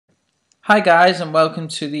Hi guys and welcome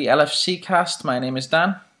to the LFCcast. My name is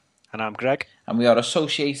Dan And I'm Greg. and we are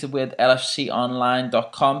associated with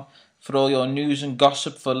LFConline.com. For all your news and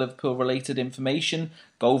gossip for Liverpool related information,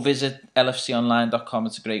 go visit LFConline.com.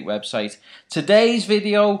 It's a great website. Today's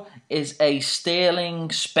video is a Sterling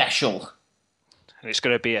special. It's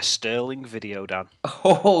going to be a Sterling video, Dan.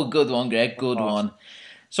 Oh, good one, Greg, good Oh, one.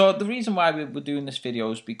 So the reason why we're doing this video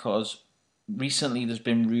is because recently there's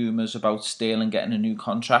been rumours about Sterling getting a new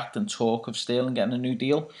contract and talk of Sterling getting a new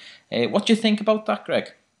deal. What do you think about that,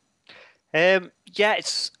 Greg? yeah,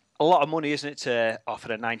 it's a lot of money, isn't it, to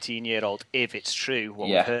offer a 19-year-old, if it's true, what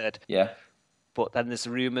we've Yeah, heard. yeah. But then there's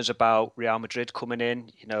the rumours about Real Madrid coming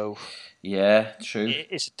in. Yeah, true.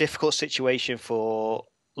 It's a difficult situation for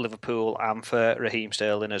Liverpool and for Raheem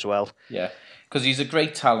Sterling as well. Yeah, because he's a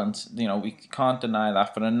great talent. We can't deny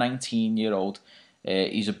that. For a 19-year-old,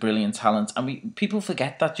 he's a brilliant talent, and people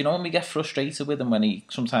forget that. When we get frustrated with him when he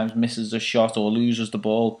sometimes misses a shot or loses the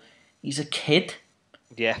ball, he's a kid.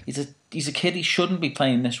 Yeah, He's a kid. He shouldn't be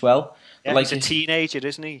playing this well. But yeah, he's a teenager,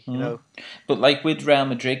 isn't he? But like with Real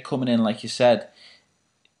Madrid coming in, like you said,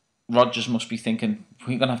 Rodgers must be thinking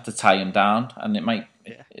we're gonna have to tie him down, and it might.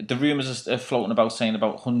 Yeah, The rumours are floating about saying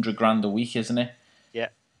about 100 grand a week, isn't it? yeah.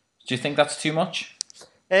 Do you think that's too much?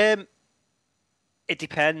 Um, it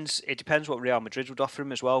depends. It depends what Real Madrid would offer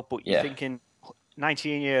him as well. But you're Yeah, thinking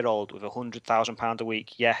 19-year-old with £100,000 a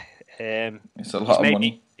week, yeah. it's a lot of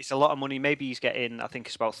money. It's a lot of money. Maybe he's getting, I think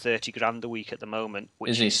it's about 30 grand a week at the moment, Is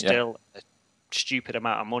which he? is Yeah. still a stupid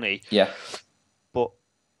amount of money. Yeah. But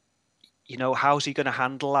how's he going to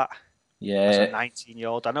handle that as a Yeah.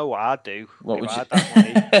 19-year-old? I know what I'd do What if would I you? had that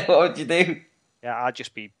money. What would you do? Yeah, I'd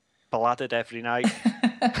just be bladdered every night.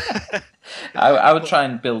 I would try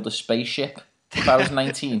and build a spaceship if I was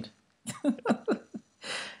 19.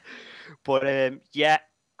 But yeah,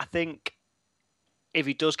 I think if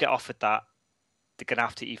he does get offered that, they're going to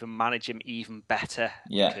have to even manage him even better.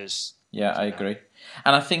 Yeah. Because Yeah, I agree.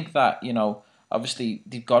 And I think that, obviously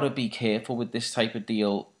they've got to be careful with this type of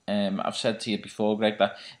deal. I've said to you before, Greg,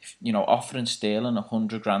 that offering Sterling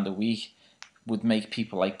 100 grand a week would make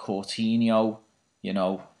people like Coutinho,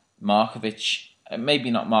 Markovic,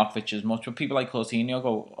 maybe not Markovic as much, but people like Coutinho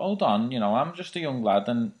go, hold on, I'm just a young lad,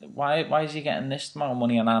 and why is he getting this amount of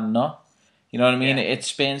money and I'm not? You know what I mean? yeah, It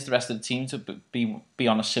spins the rest of the team to be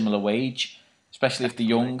on a similar wage, especially if they're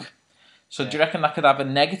definitely. young. So do Yeah. you reckon that could have a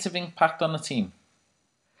negative impact on the team?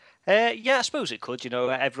 Yeah, I suppose it could.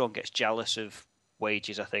 Everyone gets jealous of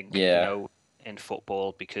wages, I think, Yeah, in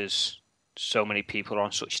football because so many people are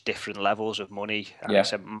on such different levels of money and yeah,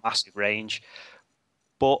 it's a massive range.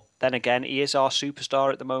 But then again, he is our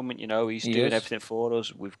superstar at the moment. He's he doing is. everything for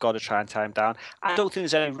us. We've got to try and tie him down. I don't think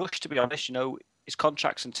there's any rush, to be honest. His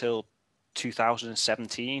contract's until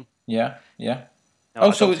 2017. Yeah, yeah. No, Oh,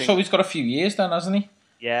 I so don't so think. he's got a few years then, hasn't he?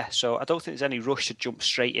 Yeah, so I don't think there's any rush to jump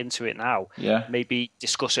straight into it now. Yeah, Maybe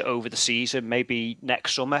discuss it over the season. Maybe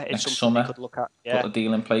next summer it's next something they summer, could look at. put Yeah, a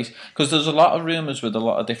deal in place. Because there's a lot of rumours with a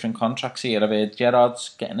lot of different contracts here. I've heard Gerrard's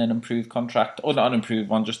getting an improved contract, or not an improved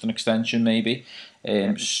one, just an extension maybe.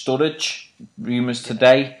 yeah, Sturridge, rumours yeah.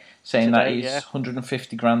 today saying that Today, he's yeah,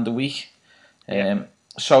 150 grand a week. yeah.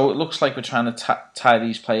 So it looks like we're trying to tie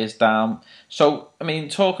these players down. So, I mean,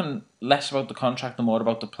 talking less about the contract and more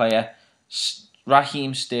about the player,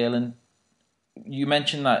 Raheem Sterling, you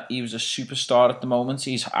mentioned that he was a superstar at the moment.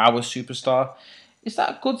 He's our superstar. Is that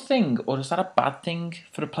a good thing or is that a bad thing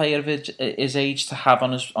for a player of his age to have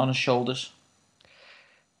on his shoulders?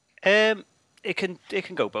 Um, it can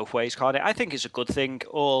go both ways, can't it? I think it's a good thing.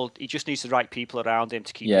 All he just needs the right people around him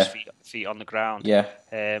to keep his Yeah, feet on the ground. yeah,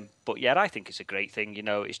 But yeah, I think it's a great thing.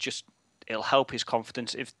 It's just it'll help his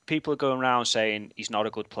confidence. If people are going around saying he's not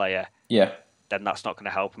a good player, yeah. then that's not going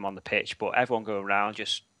to help him on the pitch. But everyone going around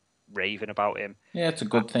just raving about him. Yeah, it's a Uh,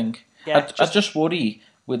 good thing. Yeah, I just just worry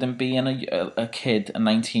with him being a kid, a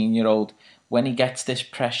 19-year-old, when he gets this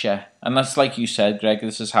pressure, and that's like you said, Greg,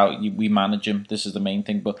 this is how we manage him, this is the main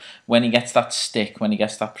thing, but when he gets that stick, when he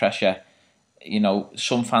gets that pressure,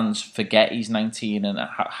 some fans forget he's 19 and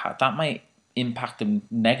that might impact him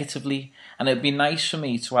negatively. And it'd be nice for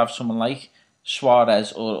me to have someone like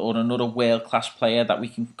Suarez or another world-class player that we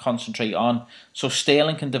can concentrate on so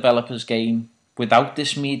Sterling can develop his game without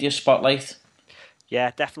this media spotlight.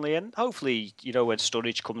 yeah, definitely. And hopefully, when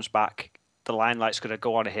Sturridge comes back, the limelight's going to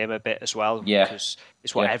go on him a bit as well Yeah, because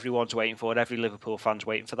it's what yeah, everyone's waiting for. Every Liverpool fan's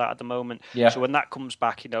waiting for that at the moment. yeah. So when that comes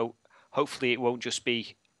back, hopefully it won't just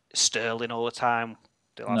be Sterling all the time.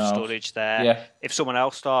 They'll have No, Sturridge there. yeah, If someone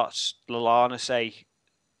else starts, Lallana say,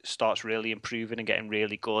 starts really improving and getting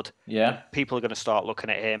really good, then yeah, people are going to start looking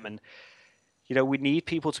at him. And we need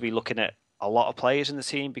people to be looking at a lot of players in the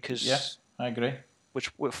team because Yeah, I agree.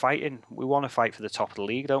 which we're fighting. We want to fight for the top of the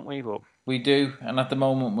league, don't we? But we do, and at the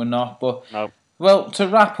moment we're not. But no. Well, to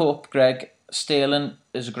wrap up, Greg, Sterling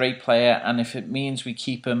is a great player, and if it means we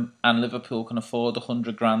keep him and Liverpool can afford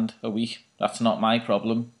 100 grand a week, that's not my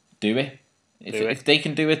problem. Do it. If they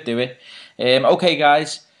can do it, do it. Okay,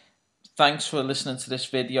 guys. Thanks for listening to this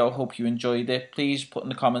video. Hope you enjoyed it. Please put in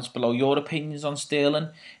the comments below your opinions on Sterling.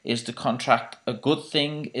 Is the contract a good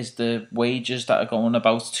thing? Is the wages that are going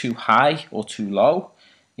about too high or too low?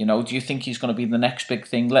 You know, do you think he's going to be the next big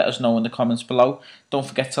thing? Let us know in the comments below. Don't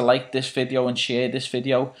forget to like this video and share this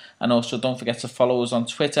video. And also don't forget to follow us on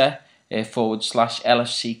Twitter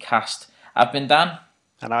 /LFCCast. I've been Dan.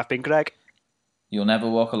 And I've been Greg. You'll never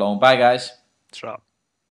walk alone. Bye, guys. That's right.